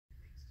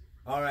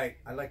All right,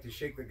 I'd like to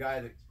shake the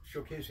guy that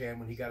shook his hand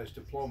when he got his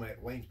diploma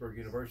at Waynesburg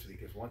University,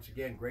 because once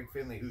again, Greg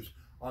Finley, who's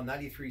on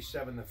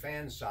 93.7 the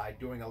fan side,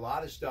 doing a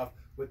lot of stuff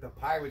with the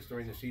Pirates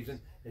during the season,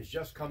 has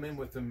just come in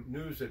with the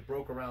news that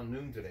broke around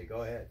noon today.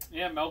 Go ahead.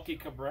 Yeah, Melky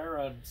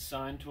Cabrera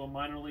signed to a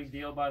minor league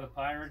deal by the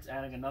Pirates,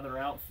 adding another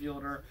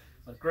outfielder.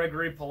 With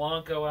Gregory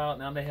Polanco out,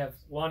 now they have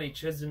Lonnie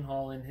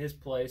Chisenhall in his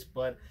place,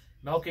 but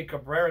Melky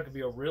Cabrera could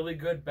be a really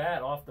good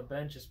bat off the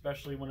bench,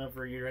 especially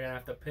whenever you're going to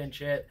have to pinch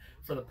hit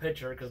for the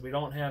pitcher, because we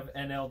don't have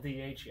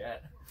NLDH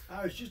yet.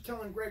 I was just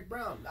telling Greg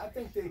Brown, I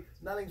think the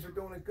Nuttings are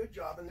doing a good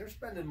job and they're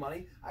spending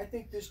money. I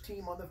think this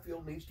team on the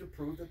field needs to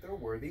prove that they're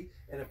worthy,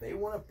 and if they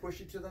want to push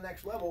it to the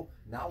next level,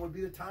 now would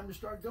be the time to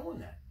start doing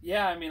that.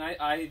 Yeah, I mean,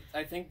 I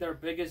think their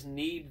biggest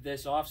need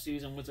this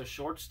offseason was a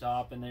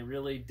shortstop, and they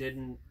really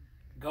didn't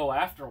go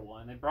after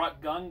one. They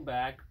brought Gung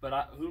back,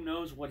 but who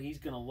knows what he's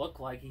going to look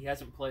like. He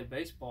hasn't played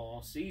baseball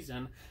all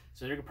season,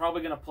 so you're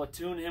probably going to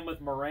platoon him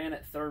with Moran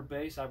at third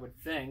base, I would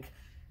think.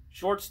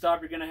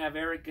 Shortstop, you're going to have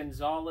Eric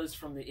Gonzalez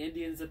from the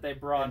Indians that they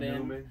brought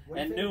in.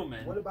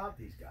 Newman. What about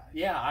these guys?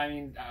 Yeah, I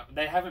mean,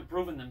 they haven't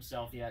proven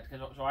themselves yet,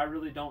 so I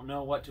really don't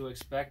know what to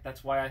expect.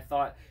 That's why I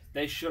thought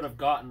they should have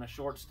gotten a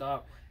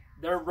shortstop.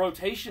 Their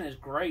rotation is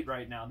great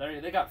right now.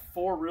 They got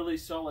 4 really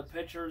solid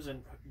pitchers,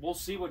 and we'll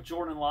see what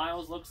Jordan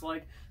Lyles looks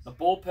like. The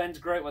bullpen's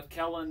great with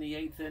Kella in the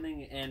 8th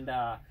inning and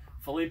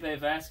Felipe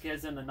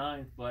Vasquez in the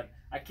 9th, but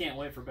I can't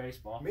wait for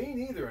baseball. Me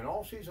neither, and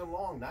all season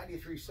long,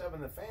 93.7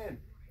 The Fan,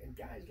 and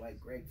guys like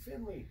Greg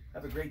Finley.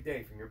 Have a great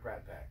day from your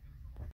Pratte Pack.